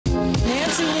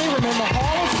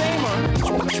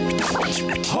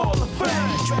Hall of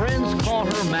Fame. Friends call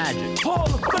her magic. Hall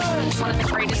of Fame. One of the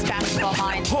greatest basketball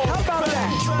minds. How about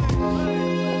that?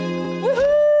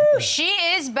 Woohoo! She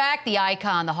is back, the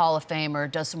icon, the Hall of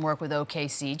Famer, does some work with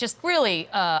OKC. Just really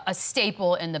a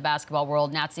staple in the basketball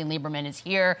world. Nancy Leiberman is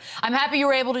here. I'm happy you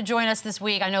were able to join us this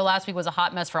week. I know last week was a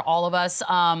hot mess for all of us.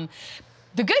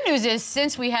 The good news is,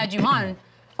 since we had you on,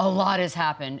 a lot has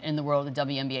happened in the world of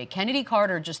WNBA. Chennedy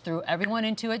Carter just threw everyone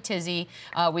into a tizzy.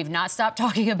 We've not stopped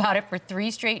talking about it for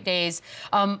 3 straight days.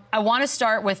 I want to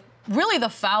start with really the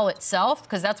foul itself,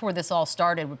 because that's where this all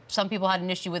started. Some people had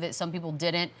an issue with it, some people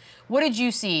didn't. What did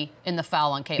you see in the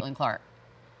foul on Caitlin Clark?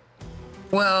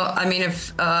 Well, I mean,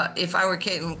 if I were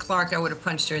Caitlin Clark, I would have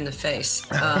punched her in the face.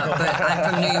 But I'm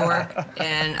from New York,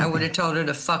 and I would have told her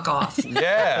to fuck off.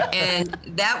 Yeah. And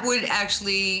that would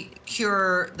actually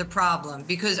cure the problem,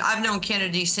 because I've known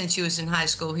Chennedy since she was in high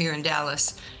school here in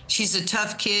Dallas. She's a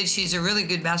tough kid. She's a really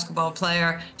good basketball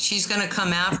player. She's going to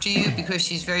come after you because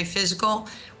she's very physical,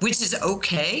 which is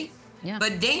okay. Yeah.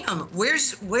 But damn,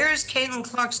 where's Caitlin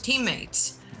Clark's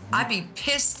teammates? I'd be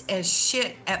pissed as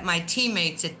shit at my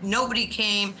teammates that nobody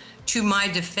came to my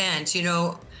defense. You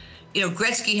know,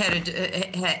 Gretzky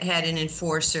had an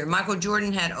enforcer. Michael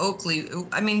Jordan had Oakley.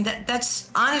 I mean, that's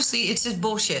honestly, it's just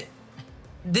bullshit.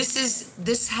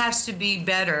 This has to be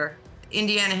better.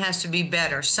 Indiana has to be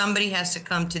better. Somebody has to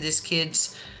come to this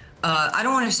kid's, I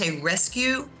don't want to say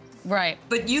rescue. Right.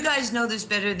 But you guys know this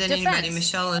better than Defense. anybody,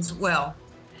 Michelle, as well.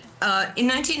 In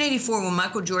 1984, when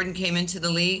Michael Jordan came into the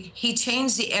league, he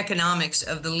changed the economics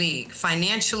of the league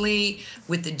financially,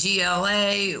 with the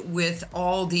GLA, with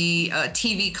all the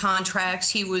TV contracts.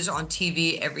 He was on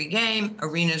TV every game.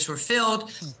 Arenas were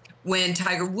filled. When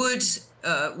Tiger Woods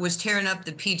was tearing up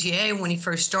the PGA when he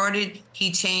first started,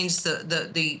 he changed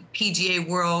the PGA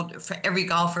world for every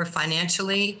golfer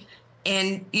financially.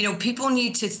 And, you know, people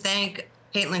need to thank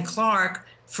Caitlin Clark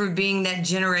for being that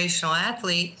generational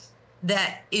athlete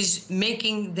that is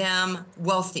making them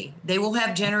wealthy. They will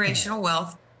have generational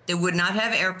wealth. They would not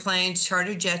have airplanes,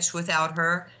 charter jets without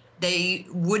her. They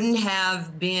wouldn't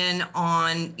have been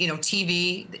on,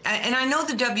 TV. And I know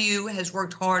the W has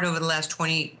worked hard over the last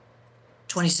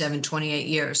 27, 28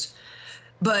 years,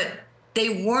 but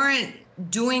they weren't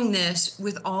doing this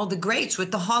with all the greats, with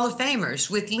the Hall of Famers,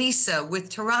 with Lisa, with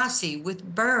Taurasi,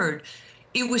 with Bird.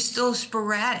 It was still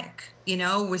sporadic,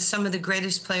 with some of the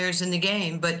greatest players in the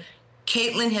game. But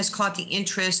Caitlin has caught the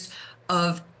interest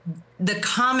of the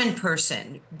common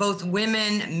person, both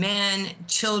women, men,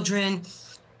 children,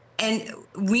 and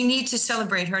we need to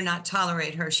celebrate her, not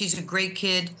tolerate her. She's a great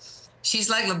kid. She's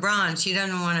like LeBron. She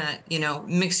doesn't want to,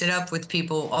 mix it up with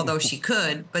people, although she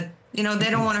could. But, they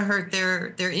don't want to hurt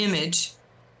their image.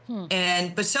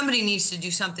 But somebody needs to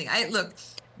do something. Look,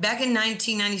 back in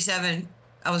 1997,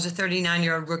 I was a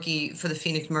 39-year-old rookie for the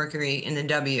Phoenix Mercury in the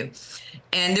W.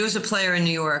 And there was a player in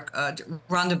New York,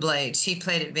 Rhonda Blades. She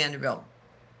played at Vanderbilt.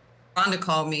 Rhonda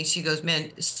called me. She goes,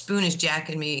 man, Spoon is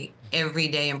jacking me every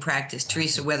day in practice,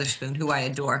 Teresa Weatherspoon, who I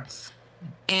adore.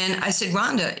 And I said,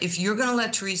 Rhonda, if you're going to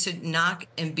let Teresa knock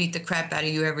and beat the crap out of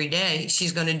you every day,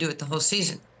 she's going to do it the whole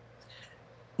season.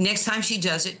 Next time she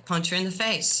does it, punch her in the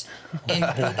face. And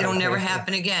it'll never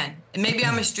happen again. And maybe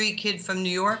I'm a street kid from New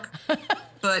York,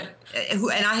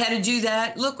 and I had to do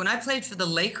that. Look, when I played for the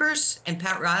Lakers and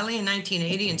Pat Riley in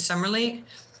 1980 in Summer League,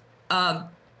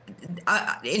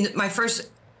 in my first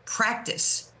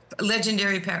practice,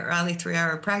 legendary Pat Riley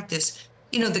 3-hour practice,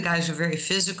 the guys were very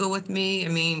physical with me. I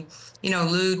mean,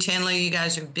 Lou, Chandler, you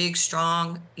guys are big,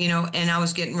 strong, and I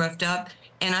was getting roughed up.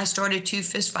 And I started 2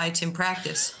 fist fights in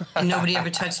practice, and nobody ever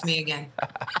touched me again.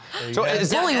 So is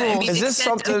this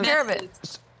something?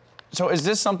 So is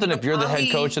this something, if you're the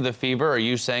head coach of the Fever, are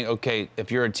you saying, okay, if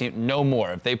you're a team, no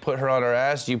more. If they put her on her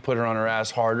ass, you put her on her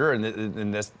ass harder,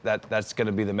 and that's going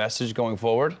to be the message going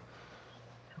forward?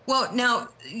 Well, now,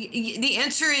 the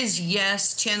answer is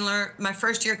yes, Chandler. My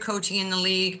first year coaching in the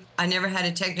league, I never had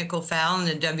a technical foul in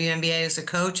the WNBA as a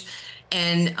coach.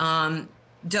 And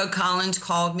Doug Collins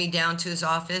called me down to his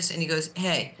office, and he goes,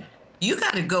 hey, you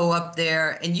got to go up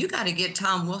there and you got to get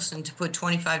Tom Wilson to put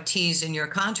 25 T's in your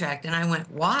contract. And I went,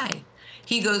 why?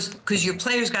 He goes, because your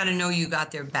players got to know you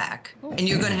got their back, and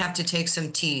you're going to have to take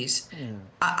some T's.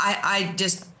 I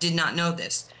just did not know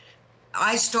this.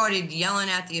 I started yelling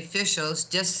at the officials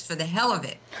just for the hell of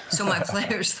it. So my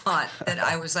players thought that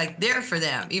I was like there for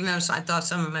them, even though I thought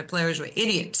some of my players were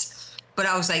idiots. But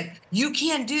I was like, you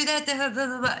can't do that. Blah,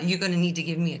 blah, blah. You're going to need to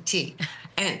give me a T.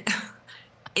 And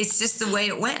it's just the way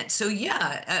it went. So,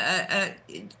 yeah,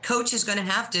 coach is going to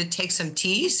have to take some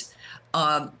T's.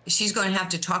 She's going to have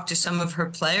to talk to some of her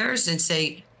players and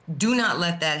say, do not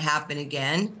let that happen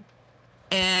again.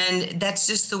 And that's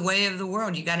just the way of the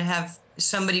world. You got to have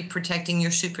somebody protecting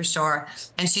your superstar,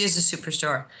 and she is a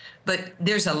superstar. But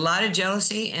there's a lot of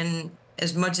jealousy, and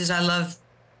as much as I love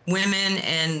women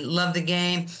and love the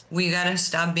game, we got to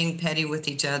stop being petty with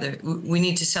each other. We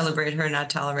need to celebrate her, not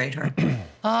tolerate her.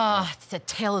 It's a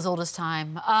tale as old as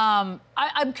time.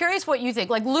 I'm curious what you think.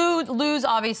 Like, Lou's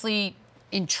obviously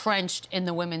entrenched in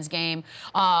the women's game.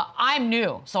 I'm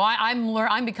new, so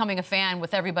I'm becoming a fan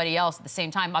with everybody else at the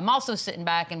same time. I'm also sitting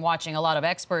back and watching a lot of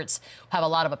experts who have a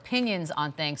lot of opinions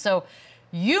on things. So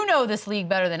you know this league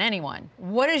better than anyone.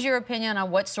 What is your opinion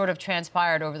on what sort of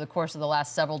transpired over the course of the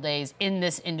last several days in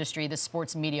this industry, the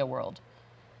sports media world?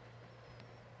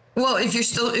 Well,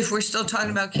 if we're still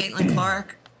talking about Caitlin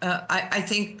Clark, I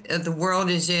think the world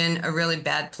is in a really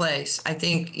bad place. I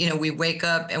think, we wake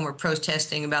up and we're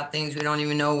protesting about things we don't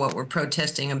even know what we're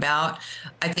protesting about.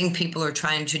 I think people are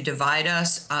trying to divide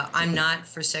us. I'm not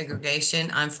for segregation.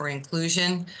 I'm for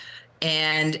inclusion.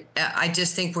 And I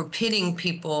just think we're pitting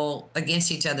people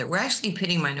against each other. We're actually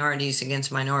pitting minorities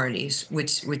against minorities,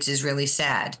 which is really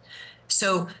sad.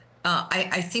 So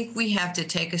I think we have to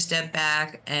take a step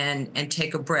back and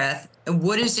take a breath.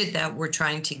 What is it that we're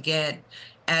trying to get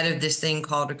out of this thing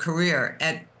called a career?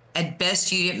 At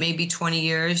best, you get maybe 20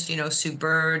 years. Sue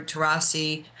Bird,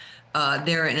 Taurasi,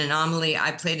 they're an anomaly.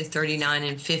 I played a 39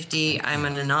 and 50. I'm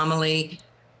an anomaly.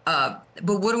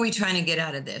 But what are we trying to get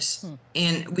out of this?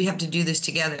 And we have to do this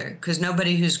together, because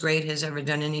nobody who's great has ever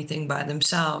done anything by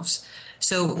themselves.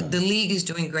 So the league is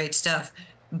doing great stuff,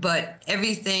 but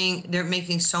they're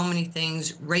making so many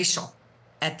things racial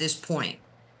at this point.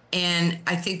 And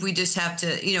I think we just have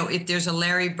to, if there's a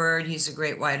Larry Bird, he's a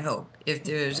great white hope. If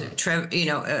there's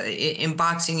in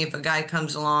boxing, if a guy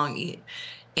comes along,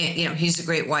 he's a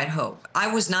great white hope.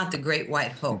 I was not the great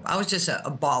white hope. I was just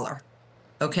a baller.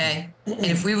 Okay. And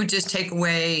if we would just take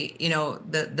away,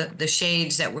 the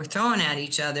shades that we're throwing at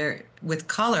each other with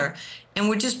color, and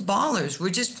we're just ballers, we're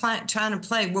just trying to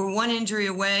play. We're one injury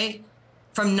away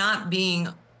from not being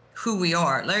who we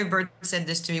are. Larry Bird said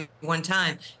this to me one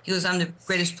time. He goes, I'm the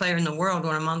greatest player in the world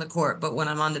when I'm on the court, but when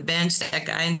I'm on the bench, that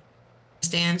guy in the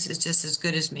stands is just as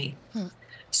good as me.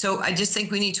 So I just think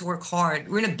we need to work hard.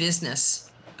 We're in a business.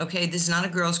 Okay. This is not a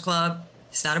girls' club.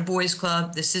 It's not a boys'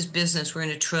 club. This is business. We're in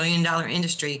 $1 trillion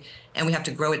industry, and we have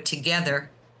to grow it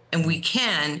together. And we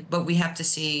can, but we have to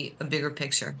see a bigger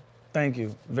picture. Thank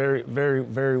you. Very, very,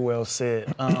 very well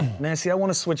said. Nancy, I want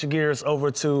to switch gears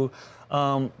over to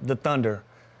the Thunder.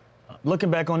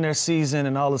 Looking back on their season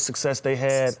and all the success they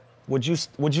had, would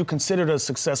you consider it a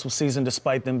successful season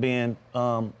despite them being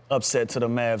upset to the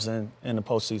Mavs in the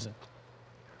postseason?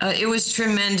 It was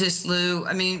tremendous, Lou.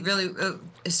 I mean, really,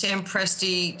 Sam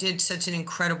Presti did such an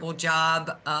incredible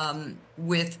job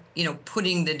with,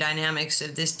 putting the dynamics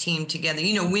of this team together.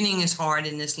 Winning is hard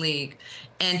in this league.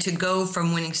 And to go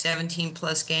from winning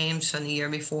 17-plus games from the year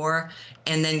before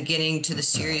and then getting to the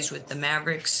series with the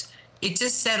Mavericks, it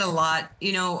just said a lot.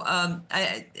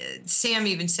 Sam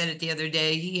even said it the other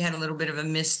day. He had a little bit of a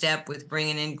misstep with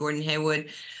bringing in Gordon Hayward.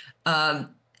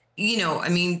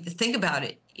 Think about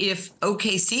it. If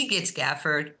OKC gets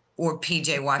Gafford or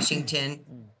PJ Washington,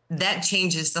 that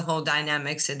changes the whole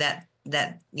dynamics of that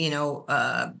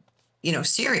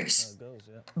series.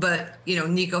 But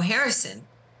Nico Harrison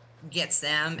gets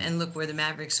them, and look where the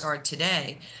Mavericks are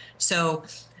today. So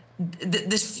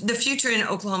the future in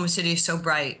Oklahoma City is so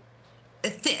bright.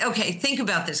 Think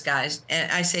about this, guys.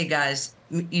 And I say, guys,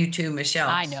 you too, Michelle.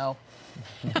 I know.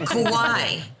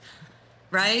 Kawhi,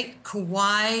 right?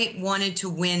 Kawhi wanted to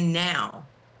win now.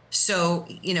 So,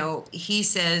 he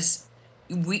says,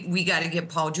 we got to get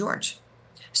Paul George.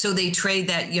 So they trade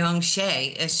that young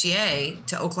SGA,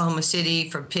 to Oklahoma City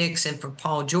for picks and for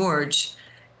Paul George.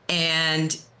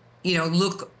 And,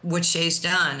 look what Shea's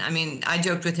done. I mean, I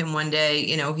joked with him one day,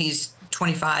 he's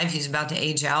 25. He's about to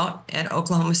age out at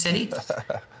Oklahoma City,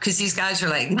 because these guys are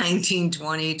like 19,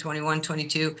 20, 21,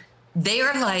 22. They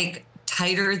are like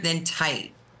tighter than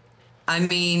tight. I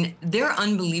mean, they're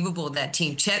unbelievable, that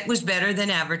team. Chet was better than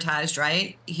advertised,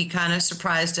 right? He kind of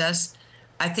surprised us.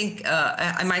 I think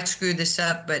I might screw this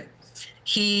up, but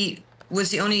he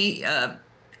was the only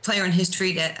player in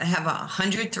history to have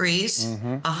 100 threes,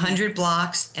 100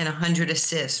 blocks, and 100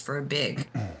 assists for a big.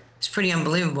 It's pretty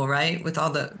unbelievable, right? With all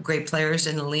the great players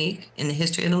in the league, in the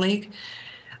history of the league.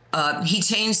 He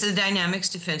changed the dynamics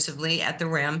defensively at the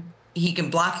rim. He can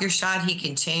block your shot, he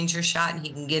can change your shot, and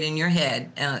he can get in your head.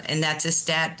 And that's a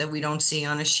stat that we don't see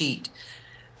on a sheet.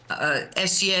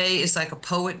 SGA is like a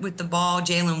poet with the ball.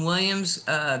 Jalen Williams,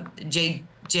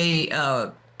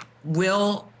 J-Dub,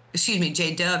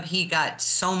 he got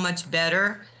so much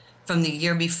better from the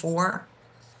year before.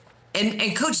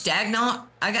 And Coach Dagnall,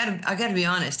 I gotta be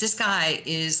honest. This guy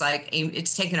is like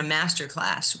it's taken a master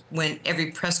class. When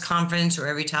every press conference or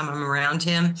every time I'm around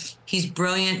him, he's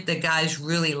brilliant. The guys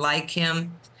really like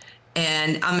him,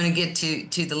 and I'm gonna get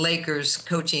to the Lakers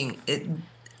coaching.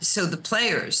 So the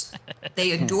players,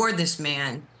 they adore this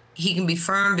man. He can be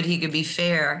firm, but he can be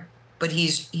fair. But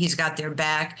he's got their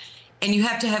back, and you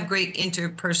have to have great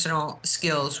interpersonal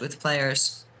skills with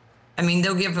players. I mean,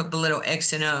 they'll give up a little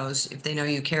X and O's if they know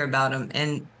you care about them,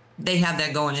 and they have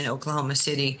that going in Oklahoma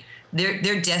City.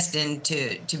 They're destined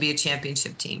to be a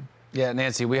championship team. Yeah,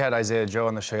 Nancy, we had Isaiah Joe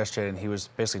on the show yesterday, and he was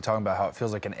basically talking about how it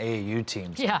feels like an AAU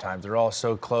team sometimes. Yeah. They're all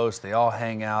so close. They all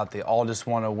hang out. They all just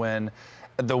want to win.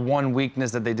 The one weakness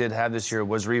that they did have this year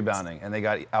was rebounding, and they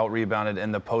got out-rebounded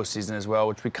in the postseason as well,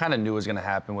 which we kind of knew was going to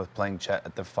happen with playing Chet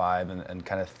at the 5 and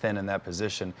kind of thin in that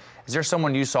position. Is there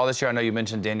someone you saw this year? I know you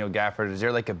mentioned Daniel Gafford. Is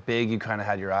there like a big you kind of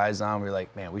had your eyes on where you're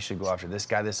like, man, we should go after this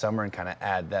guy this summer and kind of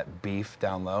add that beef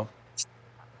down low?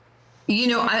 You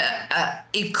know,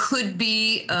 it could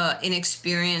be an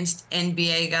experienced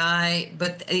NBA guy,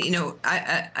 but you know,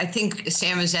 I think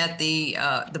Sam is at the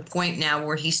point now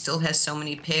where he still has so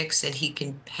many picks that he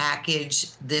can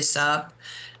package this up.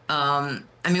 I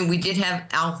mean, we did have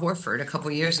Al Horford a couple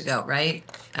years ago, right?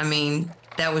 I mean,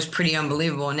 that was pretty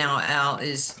unbelievable. Now Al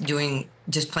is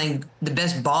just playing the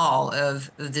best ball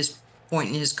of this point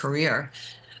in his career.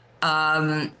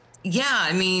 Yeah,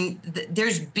 I mean,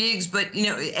 there's bigs, but, you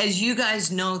know, as you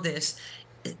guys know this,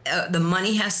 the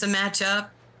money has to match up.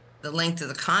 The length of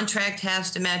the contract has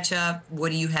to match up.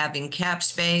 What do you have in cap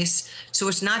space? So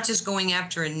it's not just going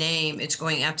after a name. It's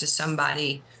going after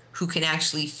somebody who can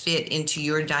actually fit into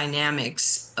your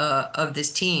dynamics of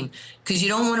this team. Because you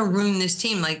don't want to ruin this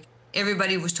team. Like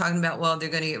everybody was talking about, well, they're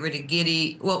going to get rid of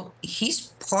Giddey. Well, he's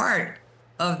part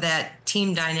of that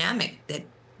team dynamic that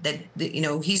you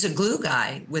know, he's a glue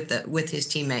guy with his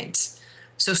teammates.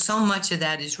 So much of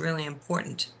that is really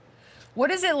important.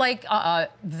 What is it like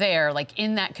there, like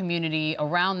in that community,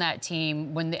 around that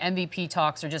team, when the MVP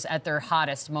talks are just at their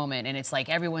hottest moment, and it's like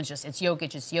everyone's just, it's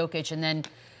Jokic, and then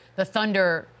the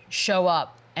Thunder show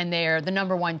up and they're the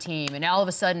 #1 team, and all of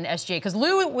a sudden SGA, because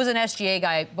Lou was an SGA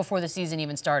guy before the season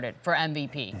even started for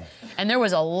MVP, and there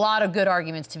was a lot of good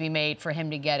arguments to be made for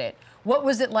him to get it. What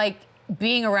was it like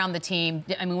being around the team?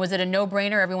 I mean, was it a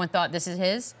no-brainer? Everyone thought this is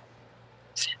his?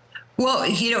 Well,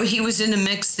 you know, he was in the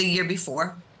mix the year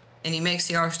before, and he makes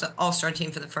the All-Star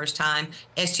team for the first time.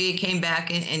 SGA came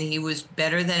back, and he was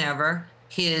better than ever.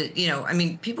 You know, I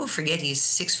mean, people forget he's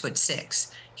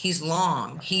 6'6". He's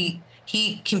long. He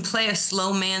can play a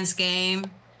slow man's game,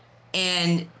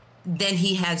 and then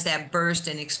he has that burst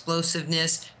and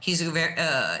explosiveness. He's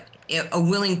a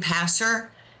willing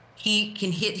passer. He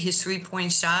can hit his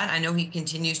three-point shot. I know he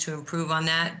continues to improve on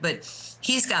that, but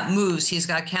he's got moves. He's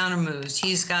got counter moves.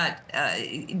 He's got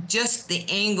just the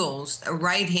angles,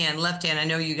 right hand, left hand. I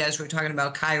know you guys were talking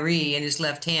about Kyrie and his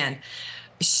left hand.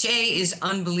 Shea is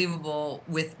unbelievable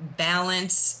with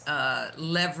balance,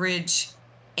 leverage,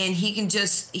 and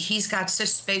he's got such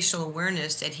spatial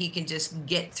awareness that he can just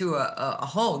get through a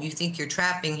hole. You think you're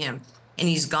trapping him, and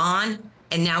he's gone,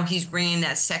 and now he's bringing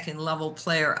that second-level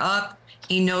player up.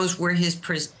 He knows where his,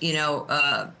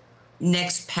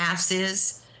 next pass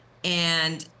is,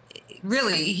 and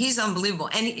really, he's unbelievable.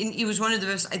 And he was one of the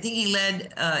best. I think he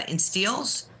led in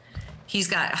steals. He's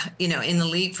got, you know, in the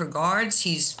league for guards.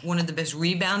 He's one of the best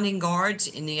rebounding guards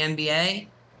in the NBA.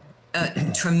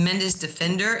 Tremendous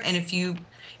defender. And if you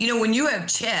know, when you have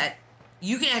Chet,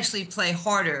 you can actually play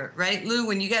harder, right, Lou?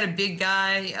 When you got a big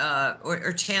guy,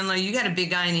 or Chandler, you got a big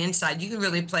guy on the inside, you can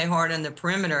really play hard on the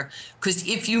perimeter. Because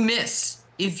if you miss,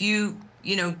 if you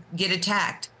get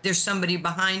attacked, there's somebody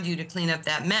behind you to clean up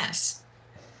that mess.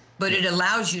 But it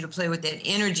allows you to play with that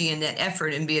energy and that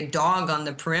effort and be a dog on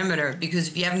the perimeter, because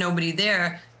if you have nobody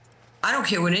there, I don't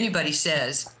care what anybody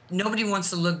says, nobody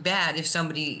wants to look bad if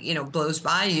somebody, blows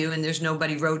by you and there's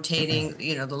nobody rotating,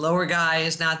 the lower guy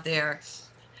is not there.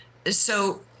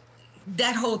 So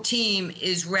that whole team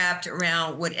is wrapped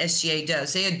around what SGA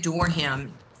does. They adore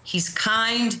him. He's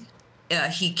kind,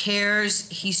 he cares,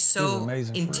 he's so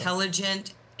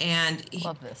intelligent, and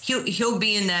he'll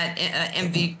be in that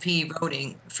MVP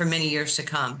voting for many years to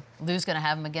come. Lou's going to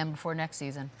have him again before next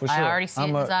season. For sure. I already see it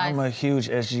in his eyes. I'm a huge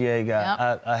SGA guy.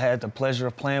 Yep. I had the pleasure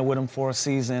of playing with him for a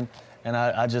season, and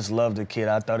I just loved the kid.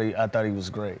 I thought he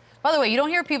was great. By the way, you don't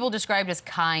hear people described as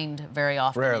kind very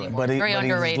often. Rarely, anymore. but very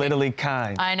underrated. He's literally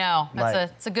kind. I know.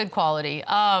 It's a good quality.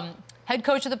 Head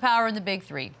coach of the Power in the Big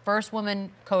Three, first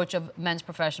woman coach of men's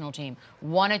professional team,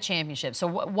 won a championship. So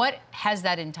what has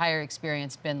that entire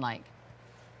experience been like?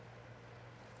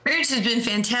 experience has been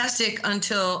fantastic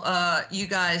until you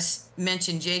guys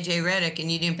mentioned JJ Redick and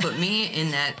you didn't put me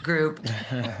in that group.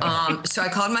 So I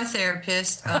called my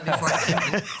therapist before I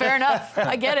came in. Fair enough.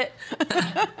 I get it.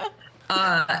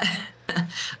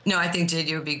 No, I think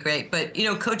JJ would be great. But, you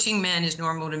know, coaching men is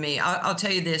normal to me. I'll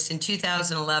tell you this. In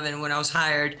 2011, when I was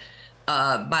hired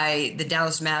by the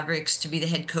Dallas Mavericks to be the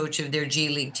head coach of their G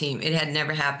League team, it had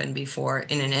never happened before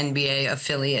in an NBA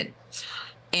affiliate.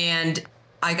 And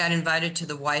I got invited to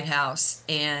the White House,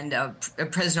 and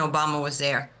President Obama was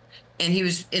there. And he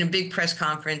was in a big press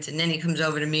conference, and then he comes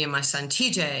over to me and my son,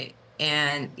 TJ,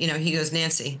 and, you know, he goes,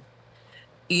 Nancy,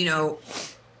 you know,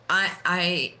 I'm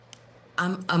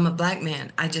a black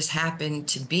man. I just happen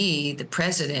to be the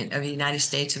president of the United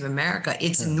States of America.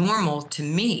 It's normal to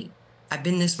me. I've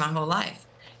been this my whole life.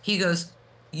 He goes,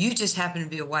 you just happen to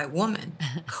be a white woman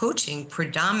coaching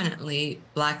predominantly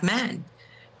black men.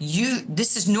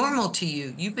 This is normal to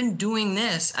you. You've been doing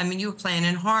this. I mean, you were playing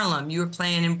in Harlem. You were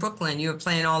playing in Brooklyn. You were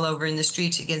playing all over in the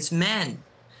streets against men.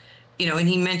 You know, and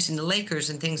he mentioned the Lakers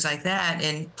and things like that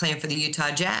and playing for the Utah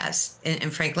Jazz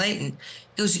and Frank Layton.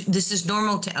 He goes, this is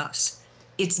normal to us.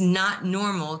 It's not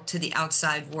normal to the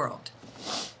outside world.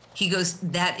 He goes,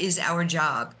 that is our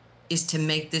job, is to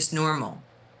make this normal.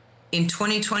 In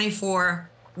 2024,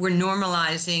 we're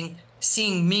normalizing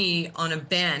seeing me on a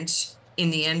bench in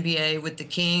the NBA with the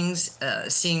Kings,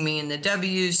 seeing me in the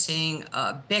W, seeing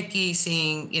Becky,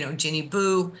 seeing, you know, Ginny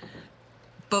Boo.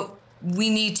 But we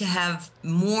need to have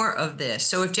more of this.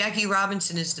 So if Jackie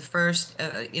Robinson is the first,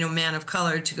 you know, man of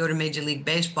color to go to Major League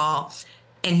Baseball,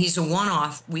 and he's a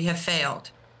one-off, we have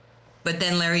failed. But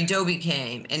then Larry Doby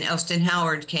came, and Elston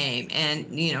Howard came,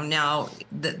 and, you know, now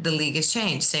the league has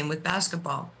changed. Same with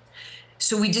basketball.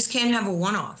 So we just can't have a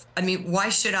one-off. I mean, why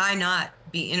should I not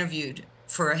be interviewed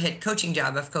for a head coaching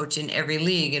job? I've coached in every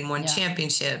league and won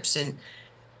championships. And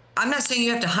I'm not saying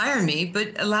you have to hire me, but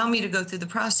allow me to go through the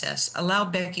process. Allow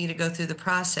Becky to go through the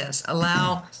process.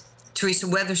 Allow Teresa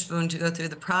Weatherspoon to go through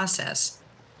the process.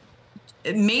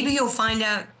 Maybe you'll find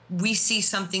out we see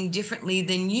something differently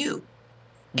than you.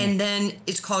 And then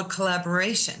it's called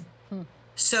collaboration.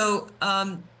 So,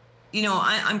 you know,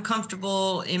 I'm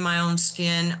comfortable in my own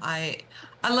skin. I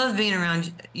love being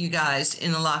around you guys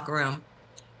in the locker room.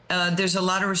 There's a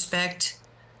lot of respect.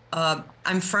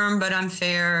 I'm firm, but I'm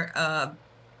fair.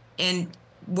 And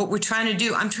what we're trying to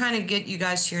do, I'm trying to get you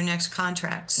guys to your next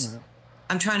contracts.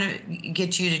 I'm trying to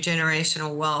get you to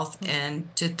generational wealth and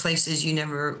to places you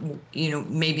never, you know,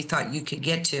 maybe thought you could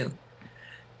get to.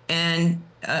 And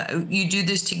you do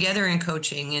this together in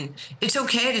coaching. And it's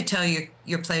okay to tell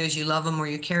your players you love them or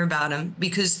you care about them,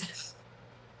 because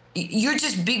you're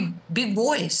just big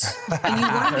boys and you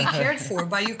want to be cared for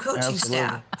by your coaching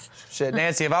staff. Shit,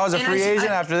 Nancy, if I was a free agent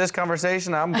after this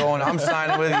conversation, I'm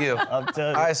signing with you.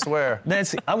 I swear.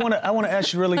 Nancy, I want to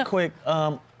ask you really quick.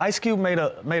 Ice Cube made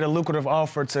a lucrative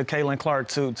offer to Caitlin Clark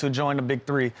to join the Big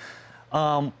Three.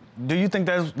 Do you think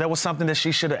that was something that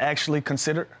she should have actually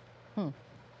considered?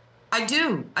 I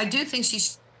do think she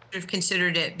should have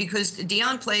considered it, because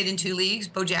Dion played in 2 leagues.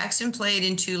 Bo Jackson played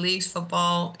in 2 leagues,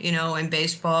 football, you know, and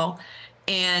baseball.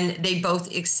 And they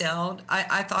both excelled.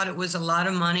 I thought it was a lot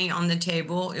of money on the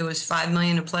table. It was $5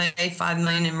 million to play, $5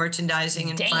 million in merchandising,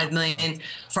 and $5 million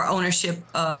for ownership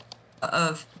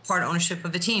of part ownership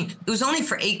of the team. It was only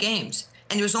for 8 games,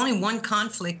 and there was only one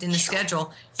conflict in the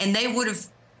schedule. And they would have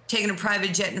taken a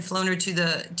private jet and flown her to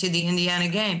the Indiana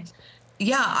game.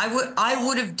 Yeah, I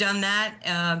would have done that.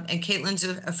 And Caitlin's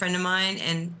a friend of mine,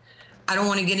 and I don't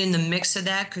want to get in the mix of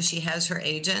that because she has her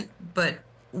agent, but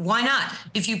why not?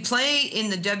 If you play in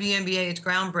the WNBA, it's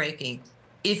groundbreaking.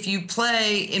 If you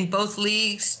play in both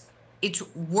leagues, it's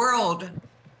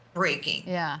world-breaking.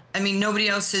 Yeah. I mean, nobody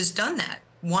else has done that.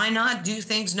 Why not do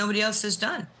things nobody else has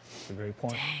done? That's a great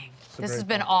point. Dang. This has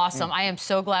been awesome. I am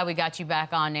so glad we got you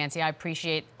back on, Nancy. I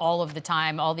appreciate all of the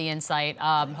time, all the insight.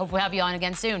 Hope we'll have you on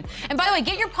again soon. And by the way,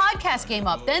 get your podcast game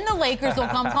up. Then the Lakers will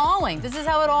come calling. This is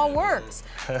how it all works.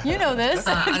 You know this.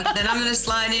 Then I'm going to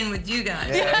slide in with you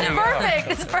guys. Yeah, perfect.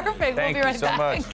 It's perfect. Thank We'll be right you so back. much.